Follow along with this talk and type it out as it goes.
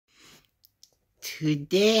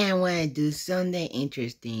Today I want to do something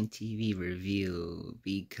interesting TV review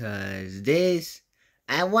because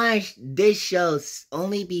I watched this show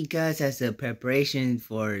only because as a preparation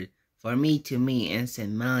for me to meet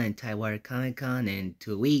Anson Mount and Tidewater comicon in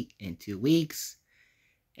 2 weeks.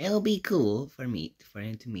 It'll be cool for him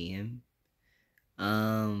to meet him.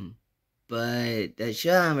 But the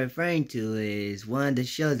show I'm referring to is one of the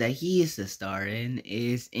shows that he is the star in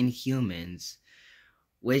is Inhumans,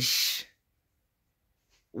 which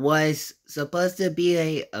was supposed to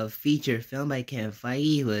be a feature film by Kevin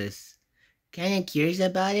Feige. Was kind of curious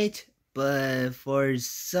about it, but for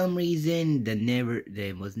some reason it never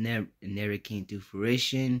came to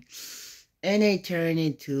fruition, and it turned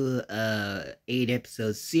into a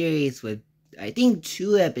 8-episode series with I think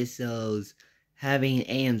 2 episodes having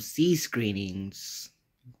AMC screenings,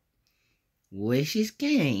 which is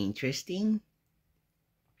kind of interesting.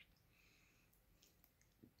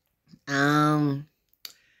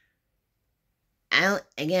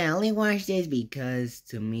 I only watched this because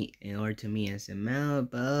in order to meet Anson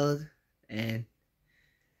Mount both, and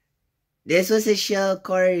this was a show, of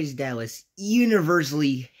course, that was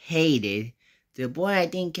universally hated. To the point I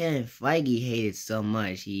think Kevin Feige hated so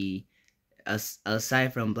much. He,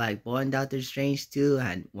 aside from Black Bolt and Doctor Strange 2,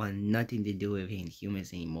 had nothing to do with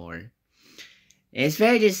Inhumans anymore. It's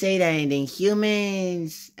fair to say that in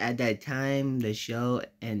Inhumans, at that time, the show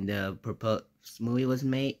and the proposed movie was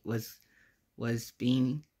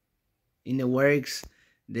being in the works.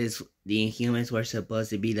 The Inhumans were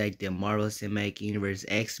supposed to be like the Marvel Cinematic Universe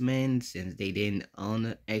X-Men, since they didn't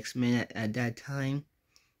own X-Men at that time,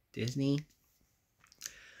 Disney.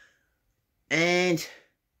 And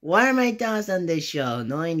what are my thoughts on this show,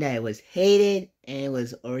 knowing that it was hated and it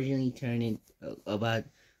was originally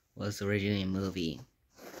was originally a movie?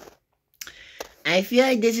 I feel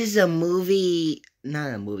like this is this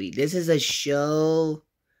is a show.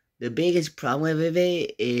 The biggest problem with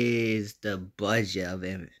it is the budget of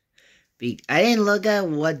it. I didn't look at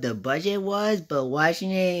what the budget was, but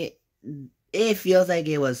watching it, it feels like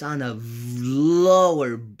it was on a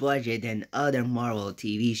lower budget than other Marvel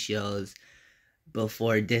TV shows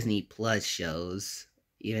before Disney Plus shows,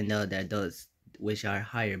 even though that those which are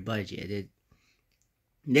higher budgeted.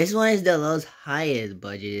 This one is the lowest highest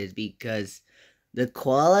budgeted because the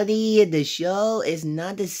quality of the show is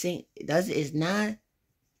not the same. It's not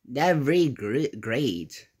that very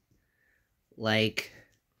great. Like,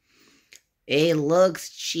 it looks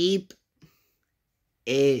cheap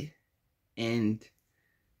and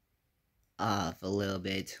off a little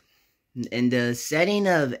bit. And the setting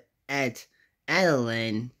of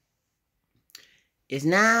Adeline is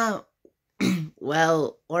not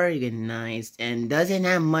well organized and doesn't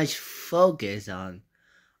have much focus on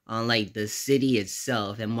like the city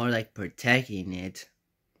itself, and more like protecting it.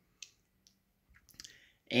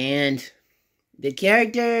 And the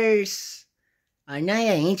characters are not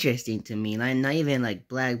that interesting to me. Like, not even like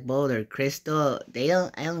Black Bolt or Crystal. I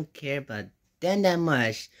don't care about them that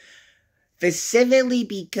much. Specifically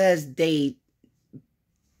because they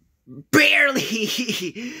barely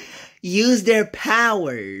use their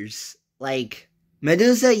powers. Like,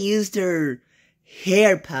 Medusa used her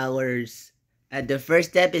hair powers at the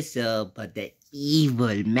first episode, but the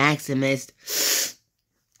evil Maximus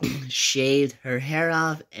shaved her hair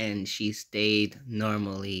off and she stayed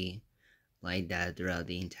normally like that throughout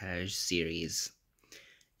the entire series.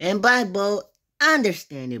 And Black Bolt,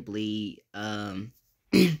 understandably, doesn't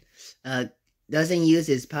use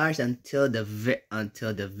his powers until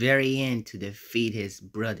the very end to defeat his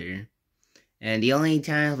brother. And the only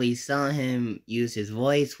time we saw him use his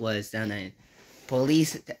voice was on a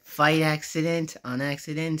police fight on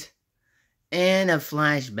accident. And a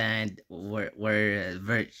flashback where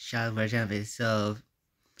a short version of himself,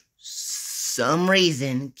 some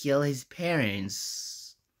reason, kill his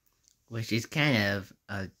parents, which is kind of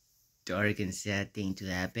a dark and sad thing to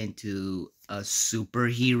happen to a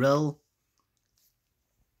superhero.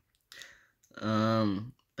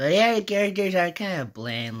 But yeah, the characters are kind of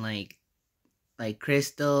bland, like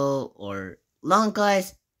Crystal or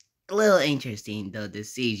Longclass. A little interesting, though the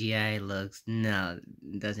CGI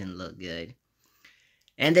doesn't look good.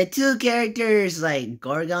 And the two characters, like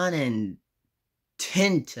Gorgon and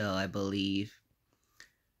Tinto, I believe,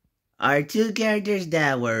 are two characters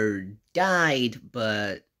that were died,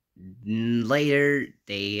 but later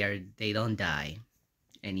they don't die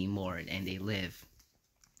anymore, and they live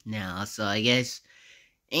now. So I guess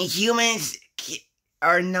Inhumans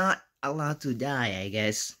are not allowed to die, I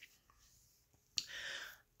guess.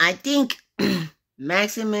 I think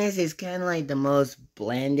Maximus is kind of like the most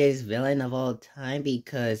blandest villain of all time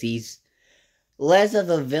because he's less of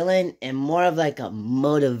a villain and more of like a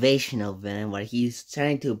motivational villain where he's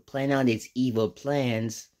trying to plan out his evil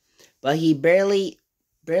plans, but he barely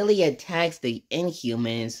attacks the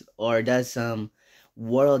Inhumans or does some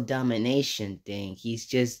world domination thing. He's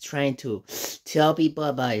just trying to tell people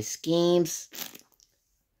about his schemes,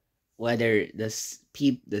 whether the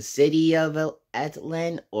city of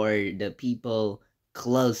Atlan or the people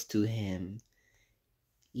close to him.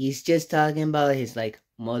 He's just talking about his like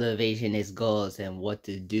motivation, his goals, and what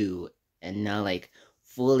to do, and not like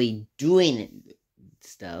fully doing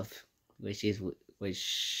stuff, which is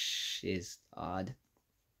odd.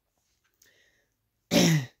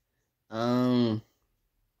 um,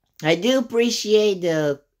 I do appreciate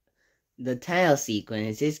the title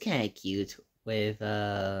sequence. It's kind of cute with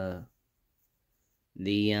the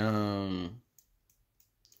the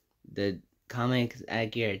comics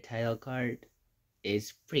accurate title card.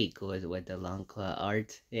 It's pretty cool with the long claw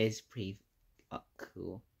art. It's pretty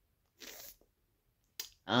cool.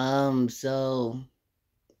 So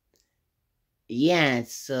yeah,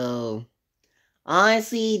 so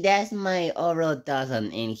honestly, that's my overall thoughts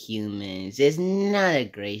on Inhumans. It's not a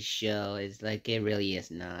great show. It's like it really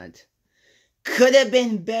is not. Could have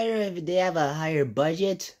been better if they have a higher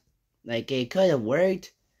budget. Like it could have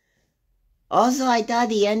worked. Also, I thought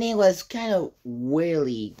the ending was kind of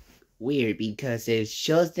weirdly weird because it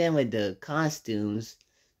shows them with the costumes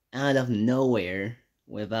out of nowhere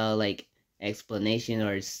without like explanation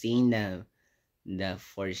or seeing the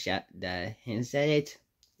foreshadow that hints at it.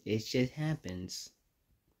 It just happens.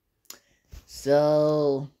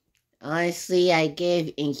 So honestly, I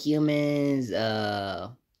gave Inhumans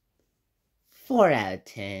 4 out of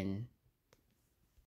 10.